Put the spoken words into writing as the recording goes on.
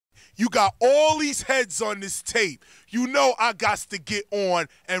You got all these heads on this tape. You know I got to get on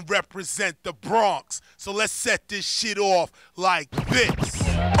and represent the Bronx. So let's set this shit off like this.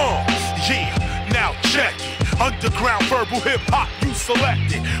 Yeah, now check it. Underground verbal hip-hop, you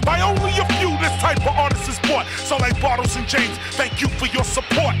selected. By only a few, this type of artist is bought. So like Bottles and James, thank you for your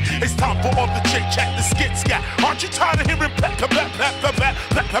support. It's time for all the chit-chat, the skit-scat. Aren't you tired of hearing black?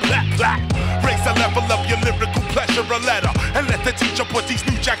 Raise the level of your lyrical pleasure, a letter. And let the teacher put these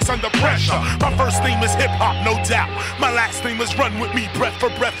new jacks under pressure. My first name is hip-hop, no doubt. My last name is Run With Me, breath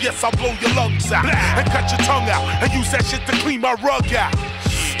for breath. Yes, I'll blow your lungs out. And cut your tongue out. And use that shit to clean my rug out.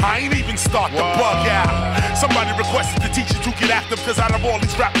 I ain't even start to bug out. Somebody requested the teacher to get active, cause out of all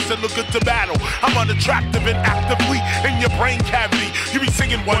these rappers that look good to battle, I'm unattractive and actively in your brain cavity. You be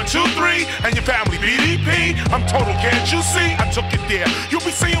singing 1, 2, 3, and your family BDP. I'm total, can't you see? I took it there. You'll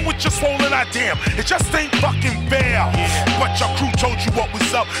be singing with your swollen eye, damn. It just ain't fucking fair. But your crew told you what was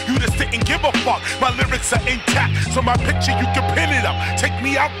up. You just didn't give a fuck. My lyrics are intact, so my picture you can pin it up. Take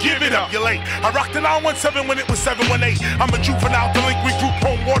me out, give it up. You're late. I rocked an 917 when it was 718. I'm a juvenile delinquent group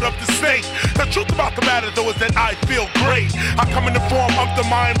home of the state. The truth about the matter though is that I feel great. I come in the form of the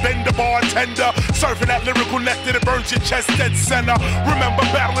mind bender, bartender, serving that lyrical nectar that burns your chest dead center. Remember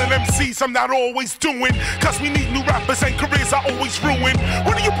battling MCs I'm not always doing, cause we need new rappers and careers I always ruin.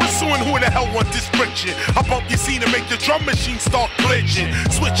 What are you pursuing? Who in the hell want this friction? I bump your scene and make the drum machine start glitching.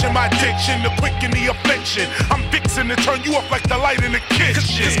 Switching my diction to quicken the affliction. I'm fixing to turn you up like the light in the kitchen.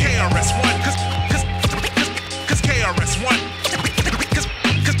 Cause KRS-One, cause KRS-One,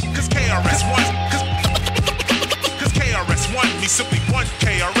 KRS-One, cause KRS-One, me simply one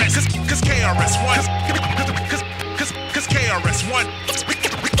KRS, cause KRS-One, cause KRS-One,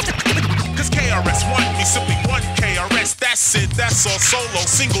 cause KRS-One, me simply one KRS, that's it, that's all, solo,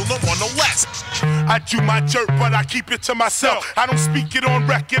 single, no more, no less. I do my dirt, but I keep it to myself. I don't speak it on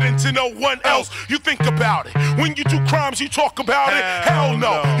record and to no one else. You think about it. When you do crimes, you talk about it? Hell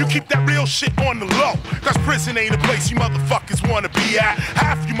no. You keep that real shit on the low. Cause prison ain't a place you motherfuckers wanna be at.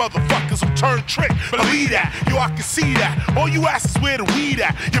 Half you motherfuckers will turn trick. Believe that. Yo, I can see that. All you ask is where the weed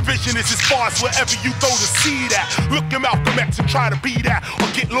at. Your vision is as far as wherever you throw the seed at. Look at Malcolm X and try to be that. Or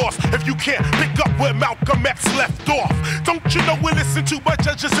get lost if you can't pick up where Malcolm X left off. Don't you know we listen to by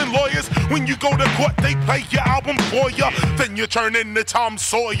judges and lawyers? When you go to court, they play your album for you. Then you turn into Tom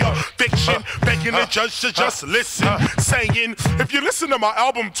Sawyer. Fiction, begging the judge to just listen. Saying, if you listen to my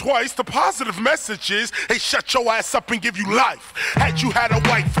album twice, the positive message is, hey, shut your ass up and give you life. Had you had a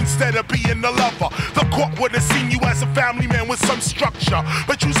wife instead of being a lover, the court would have seen you as a family man with some structure.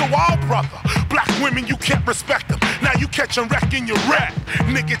 But you's a wild brother. Black women, you can't respect them. Now you catch them wrecking your rap.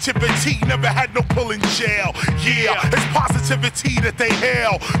 Negativity never had no pull in jail. Yeah, it's positivity that they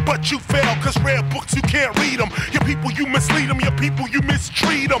hail. But you fail, cause rare books you can't read them. Your people you mislead them, your people you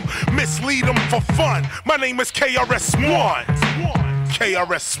mistreat them. Mislead them for fun. My name is KRS-One.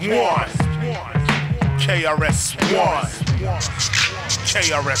 KRS-One. KRS-One.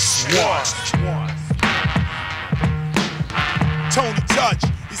 KRS-One. Tony Touch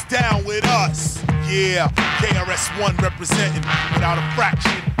is down with us. Yeah, KRS-One representing without a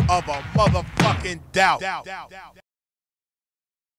fraction of a motherfucking doubt.